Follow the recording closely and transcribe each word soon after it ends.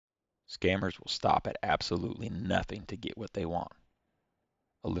Scammers will stop at absolutely nothing to get what they want.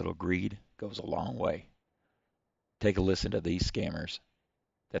 A little greed goes a long way. Take a listen to these scammers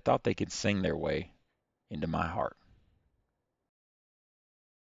that thought they could sing their way into my heart.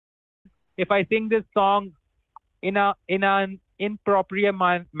 If I sing this song in an inappropriate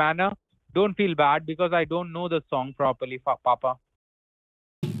manner, don't feel bad because I don't know the song properly, Papa.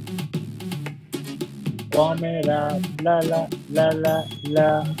 Warm it up, la la la la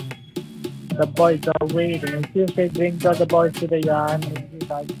la. The boys are waiting. If they drink all the boys to the yard,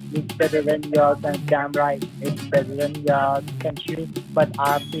 it's better than yours, and damn right, it's better than yours. Can shoot, but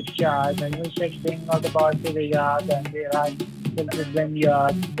I have to charge. And you should bring all the boys to the yard, and they're like, it's better than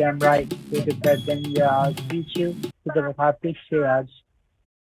yours, damn right, it's better than yours. Teach you to the happy charge.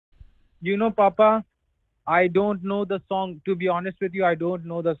 You know, Papa, I don't know the song. To be honest with you, I don't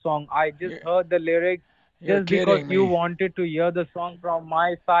know the song. I just You're, heard the lyrics you're just because kidding you me. wanted to hear the song from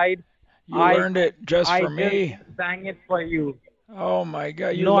my side. You I learned it just I for just me. sang it for you. Oh my God,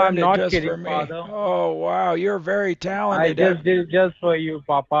 you No, learned I'm it not just for kidding, me. Father. Oh wow, you're very I talented. just did it just for you,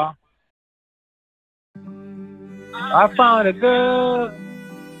 Papa. I found a girl,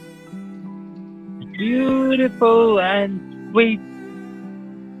 beautiful and sweet.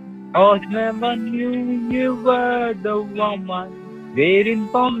 Oh, never knew you were the woman waiting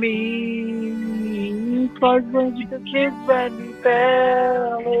for me. Cause when you kiss when we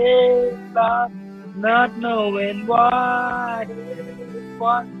fell in love, not knowing what it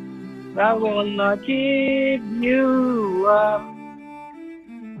was, I will not give you up.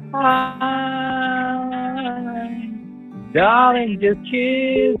 Darling, just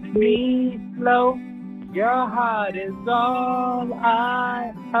kiss me slow. Your heart is all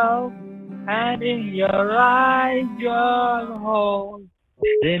I hope, and in your eyes, your home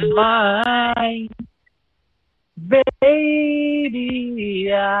in mine, baby.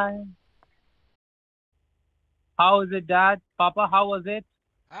 How is it, Dad? Papa, how was it?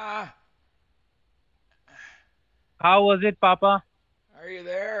 Ah, How was it, Papa? are you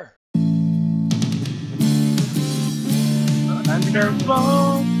there? And the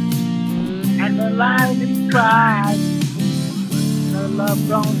phone and the lightning cries, the love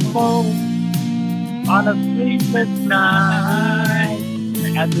grown cold on a sleepless night.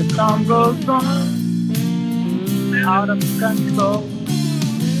 As the song goes on, out of control,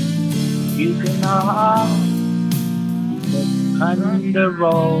 you can know under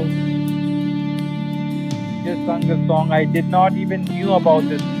roll. Just sung the song. I did not even knew about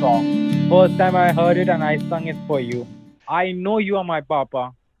this song. First time I heard it and I sung it for you. I know you are my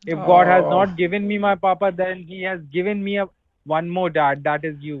papa. If God has Oh, not given me my papa, then He has given me one more dad. That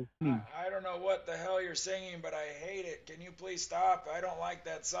is you. I don't know what the hell you're singing, but I hate it. Can you please stop? I don't like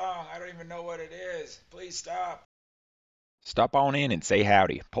that song. I don't even know what it is. Please stop. Stop on in and say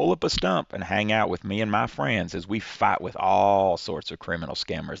howdy. Pull up a stump and hang out with me and my friends as we fight with all sorts of criminal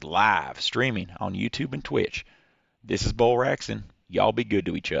scammers live streaming on YouTube and Twitch. This is Bull Raxon. Y'all be good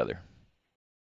to each other.